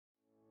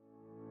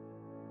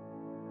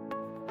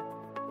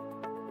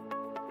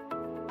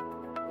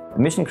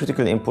Mission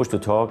critical in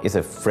push-to-talk is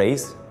a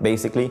phrase,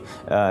 basically,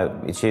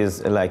 which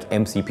is like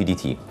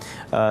MCPTT.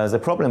 The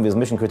problem with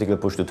mission critical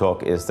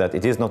push-to-talk is that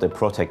it is not a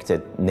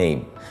protected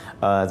name.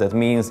 That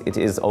means it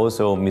is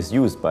also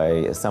misused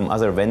by some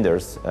other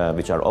vendors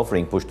which are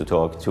offering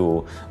push-to-talk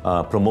to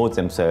promote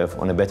themselves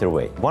on a better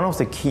way. One of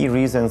the key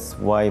reasons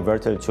why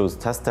Vertel chose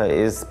TASSTA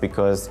is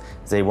because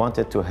they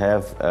wanted to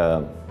have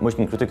a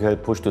mission critical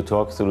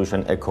push-to-talk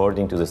solution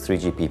according to the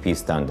 3GPP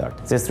standard.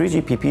 The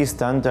 3GPP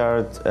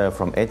standard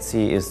from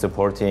ETSI is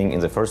supporting in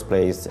the first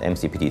place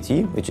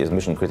MCPTT, which is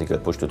mission critical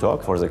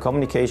push-to-talk for the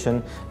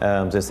communication.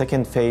 The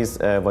second phase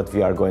what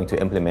we are going to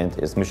implement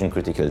is mission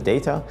critical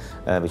data,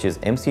 which is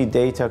MC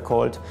data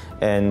called,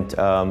 and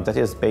that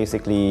is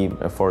basically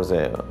for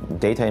the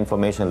data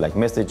information like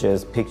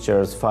messages,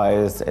 pictures,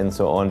 files and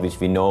so on, which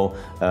we know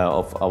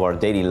of our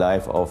daily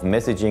life of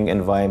messaging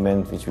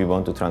environment which we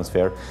want to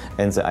transfer.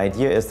 And the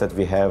idea is that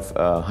we have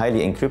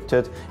highly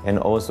encrypted and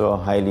also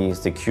highly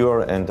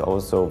secure, and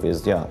also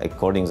with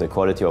according the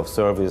quality of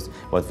service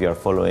what we are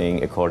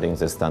following according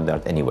the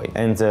standard anyway.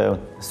 And the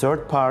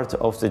third part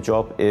of the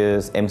job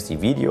is MC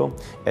video.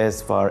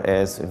 As far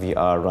as we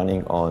are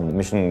running on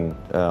mission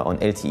on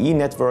LTE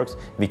networks,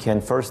 we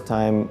can first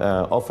time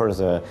offer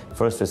the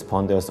first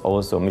responders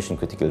also mission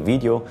critical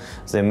video.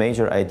 The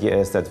major idea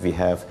is that we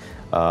have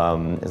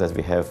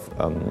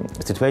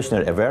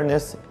situational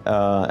awareness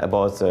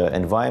about the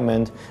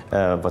environment,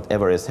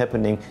 whatever is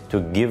happening,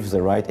 to give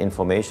the right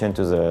information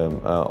to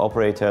the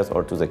operators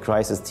or to the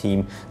crisis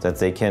team that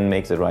they can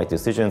make the right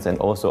decisions, and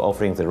also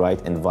offering the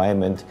right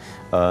environment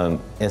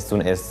as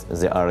soon as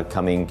they are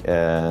coming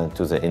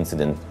to the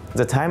incident.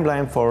 The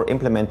timeline for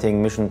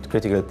implementing mission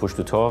critical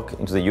push-to-talk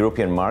into the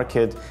European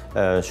market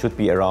should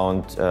be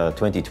around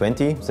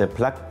 2020. The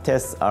plug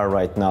tests are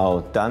right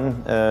now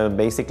done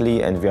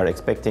basically, and we are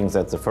expecting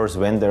that the first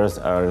vendors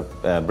are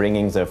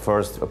bringing their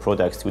first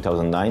products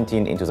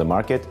 2019 into the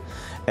market.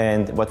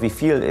 And what we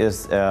feel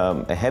is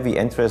a heavy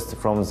interest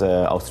from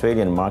the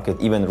Australian market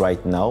even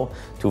right now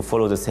to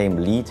follow the same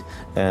lead,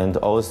 and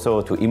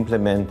also to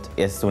implement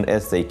as soon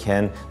as they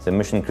can the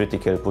mission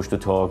critical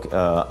push-to-talk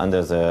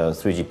under the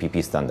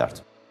 3GPP standard.